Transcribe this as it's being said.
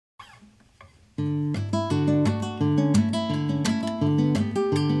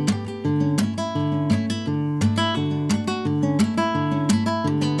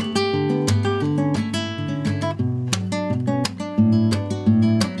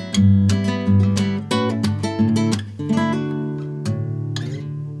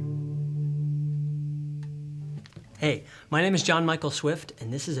Hey, my name is John Michael Swift,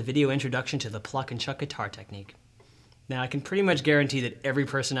 and this is a video introduction to the Pluck and Chuck guitar technique. Now, I can pretty much guarantee that every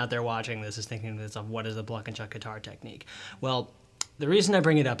person out there watching this is thinking to themselves, what is the Pluck and Chuck guitar technique? Well, the reason I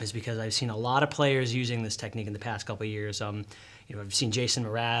bring it up is because I've seen a lot of players using this technique in the past couple of years. I've seen Jason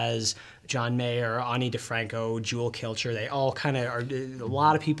Mraz, John Mayer, Ani DeFranco, Jewel Kilcher. They all kind of are, a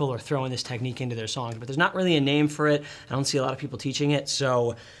lot of people are throwing this technique into their songs, but there's not really a name for it. I don't see a lot of people teaching it,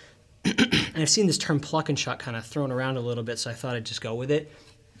 so and I've seen this term pluck and chuck kind of thrown around a little bit, so I thought I'd just go with it.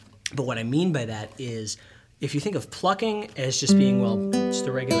 But what I mean by that is, if you think of plucking as just being, well, just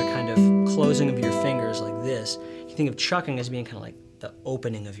the regular kind of closing of your fingers like this, you think of chucking as being kind of like the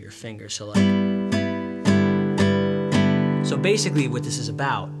opening of your fingers. So basically what this is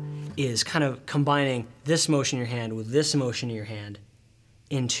about is kind of combining this motion in your hand with this motion in your hand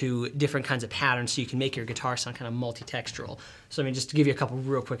into different kinds of patterns so you can make your guitar sound kind of multi-textural. So I mean, just to give you a couple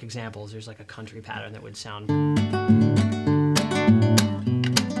real quick examples, there's like a country pattern that would sound,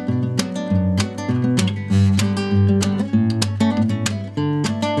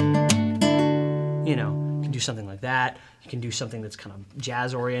 you know, you can do something like that. You can do something that's kind of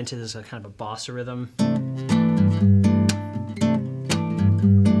jazz oriented, as a kind of a bossa rhythm.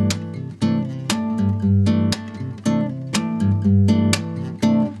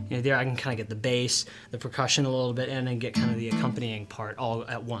 There I can kind of get the bass, the percussion a little bit, and then get kind of the accompanying part all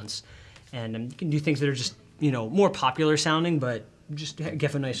at once. And you can do things that are just, you know, more popular sounding, but just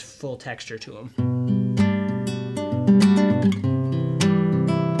give a nice full texture to them.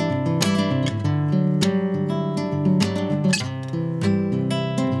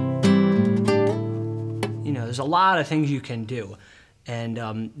 You know, there's a lot of things you can do.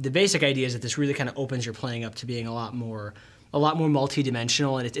 And the basic idea is that this really kind of opens your playing up to being a lot more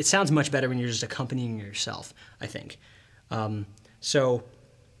multi-dimensional, and it sounds much better when you're just accompanying yourself, I think. So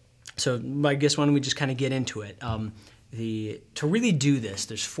I guess why don't we just kind of get into it. To really do this,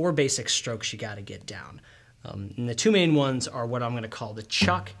 there's 4 basic strokes you got to get down. And the 2 main ones are what I'm going to call the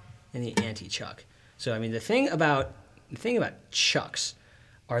chuck and the anti-chuck. So I mean, the thing about chucks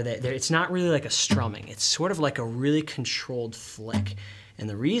are that it's not really like a strumming. It's sort of like a really controlled flick. And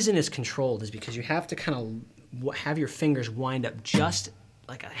the reason it's controlled is because you have to kind of have your fingers wind up just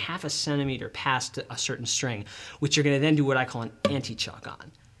like a ½ centimeter past a certain string, which you're going to then do what I call an anti-chuck on.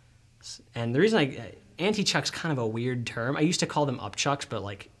 And the reason anti-chuck's kind of a weird term. I used to call them up-chucks, but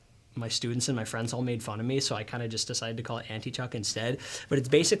like my students and my friends all made fun of me, so I kind of just decided to call it anti-chuck instead. But it's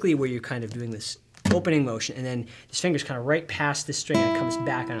basically where you're kind of doing this opening motion, and then this finger's kind of right past this string, and it comes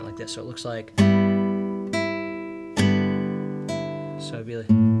back on it like this. So it looks like, so it'd be like,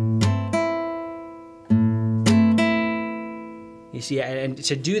 you see, and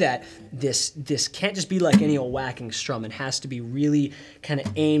to do that, this can't just be like any old whacking strum. It has to be really kind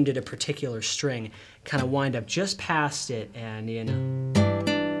of aimed at a particular string, kind of wind up just past it, and you know,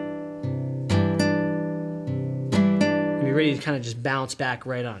 and be ready to kind of just bounce back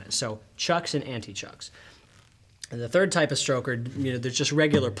right on it. So chucks and anti-chucks. And the third type of stroke are, you know, there's just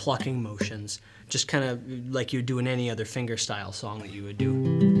regular plucking motions, just kind of like you would do in any other finger style song that you would do.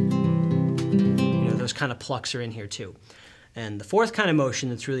 You know, those kind of plucks are in here too. And the fourth kind of motion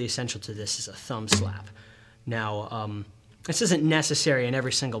that's really essential to this is a thumb slap. Now, this isn't necessary in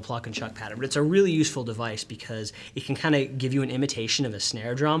every single pluck and chuck pattern, but it's a really useful device because it can kind of give you an imitation of a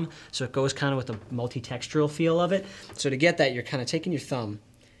snare drum, so it goes kind of with the multi-textural feel of it. So to get that, you're kind of taking your thumb,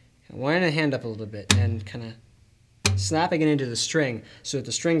 winding the hand up a little bit, and kind of slapping it into the string so that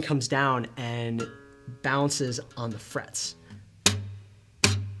the string comes down and bounces on the frets.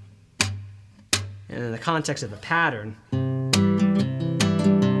 And in the context of the pattern,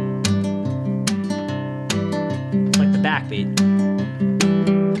 backbeat.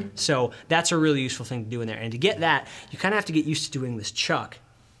 So that's a really useful thing to do in there. And to get that, you kind of have to get used to doing this chuck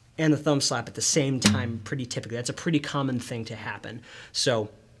and the thumb slap at the same time pretty typically. That's a pretty common thing to happen. So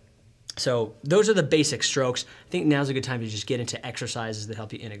those are the basic strokes. I think now's a good time to just get into exercises that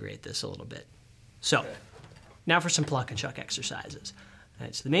help you integrate this a little bit. So now for some pluck and chuck exercises. All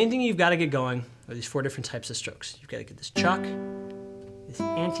right, so the main thing you've got to get going are these 4 different types of strokes. You've got to get this chuck, this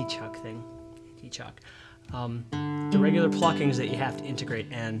anti-chuck thing, anti-chuck. The regular pluckings that you have to integrate,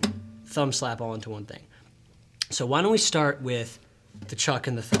 and thumb slap all into one thing. So why don't we start with the chuck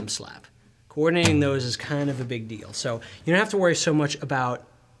and the thumb slap. Coordinating those is kind of a big deal. So you don't have to worry so much about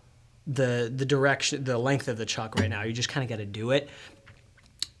the direction, the length of the chuck right now. You just kind of got to do it.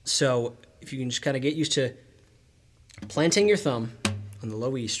 So if you can just kind of get used to planting your thumb on the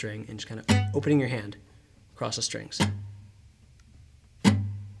low E string and just kind of opening your hand across the strings. So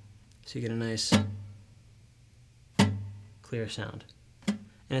you get a nice clear sound.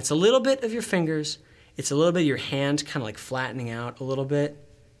 And it's a little bit of your fingers, it's a little bit of your hand kind of like flattening out a little bit.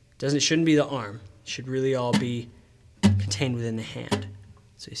 It shouldn't be the arm. It should really all be contained within the hand.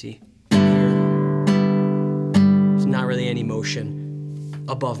 So you see, there's not really any motion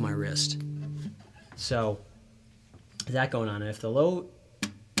above my wrist. So that going on. And if the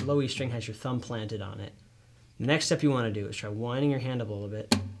low E string has your thumb planted on it, the next step you want to do is try winding your hand up a little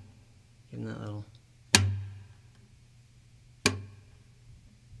bit. Give them that little.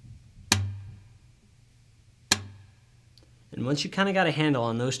 And once you kind of got a handle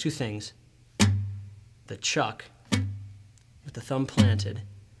on those two things, the chuck with the thumb planted,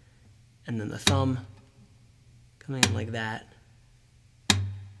 and then the thumb coming in like that,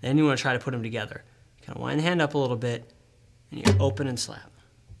 then you want to try to put them together. You kind of wind the hand up a little bit, and you open and slap.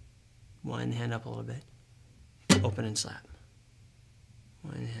 Wind the hand up a little bit, open and slap.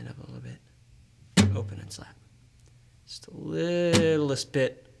 Wind the hand up a little bit, open and slap. Just a littlest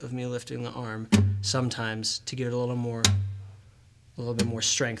bit of me lifting the arm sometimes to give it a little bit more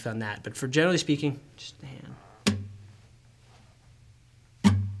strength on that. But for generally speaking, just the hand.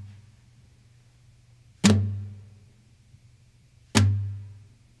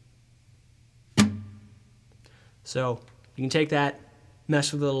 So you can take that,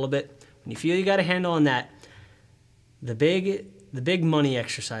 mess with it a little bit. When you feel you got a handle on that, the big money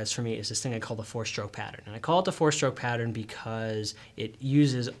exercise for me is this thing I call the 4-stroke pattern. And I call it the 4-stroke pattern because it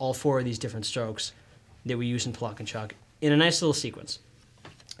uses all 4 of these different strokes that we use in Pluck and Chuck in a nice little sequence.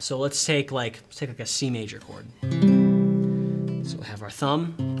 So let's take like a C major chord. So we'll have our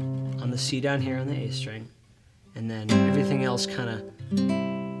thumb on the C down here on the A string, and then everything else kind of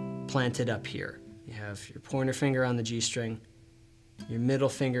planted up here. You have your pointer finger on the G string, your middle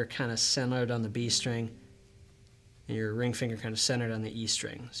finger kind of centered on the B string, and your ring finger kind of centered on the E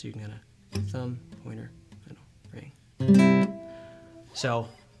string. So you can kind of thumb, pointer, middle, ring. So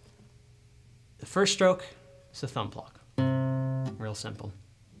the first stroke is the thumb pluck. Real simple.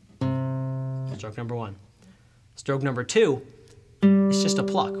 Stroke number 1. Stroke number 2 is just a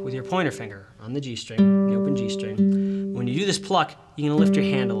pluck with your pointer finger on the G string, the open G string. When you do this pluck, you're going to lift your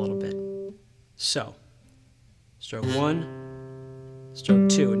hand a little bit. So, stroke 1, stroke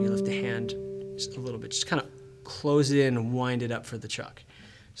 2, and you lift the hand just a little bit. Just kind of close it in and wind it up for the chuck.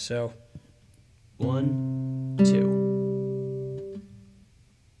 So, 1, 2.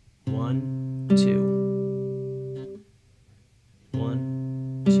 1, 2.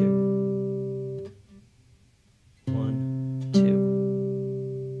 1, 2. 1,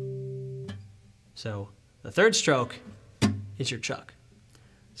 2. So, the third stroke is your chuck.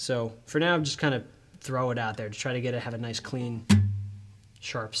 So for now, just kind of throw it out there to try to have a nice, clean,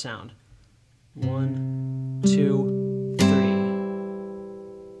 sharp sound. 1, 2, 3.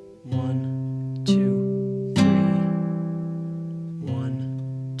 1, 2, 3.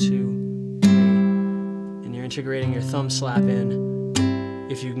 1, 2, 3. And you're integrating your thumb slap in,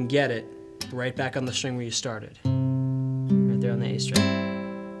 if you can get it, right back on the string where you started. Right there on the A string.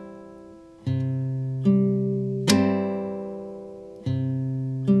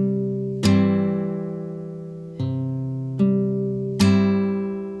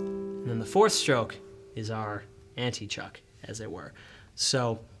 The fourth stroke is our anti-chuck, as it were.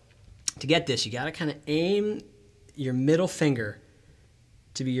 So to get this, you got to kind of aim your middle finger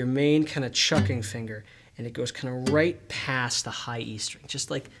to be your main kind of chucking finger, and it goes kind of right past the high E string,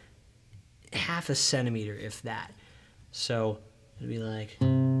 just like half a centimeter, if that. So it'll be like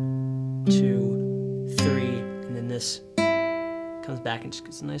 2, 3, and then this comes back and just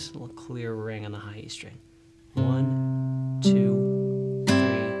gets a nice little clear ring on the high E string. 1, 2,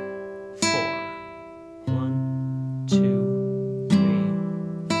 1, 2, 3,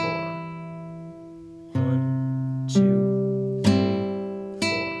 4. 1, 2, 3,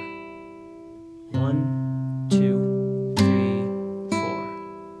 4. 1, 2, 3,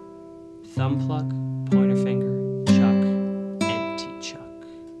 4. Thumb pluck, pointer finger, chuck, anti-chuck.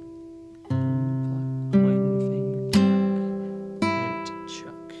 Thumb pluck, pointer finger, chuck,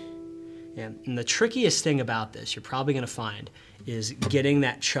 anti-chuck. And the trickiest thing about this, you're probably going to find, is getting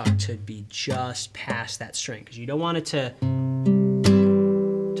that chuck to be just past that string, because you don't want it to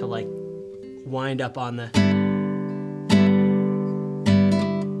like wind up on the,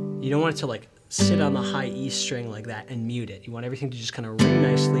 you don't want it to like sit on the high E string like that and mute it. You want everything to just kind of ring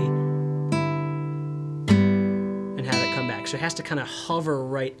nicely and have it come back. back, so it has to kind of hover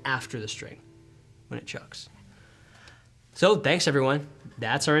right after the string when it chucks. So thanks everyone.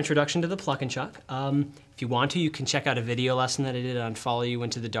 That's our introduction to the Pluck and Chuck. If you want to, you can check out a video lesson that I did on Follow You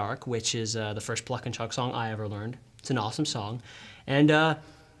Into the Dark, which is the first Pluck and Chuck song I ever learned. It's an awesome song. And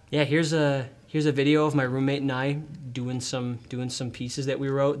yeah, here's a video of my roommate and I doing some pieces that we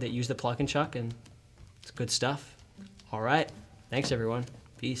wrote that use the Pluck and Chuck, and it's good stuff. All right, thanks everyone.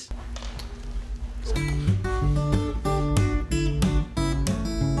 Peace.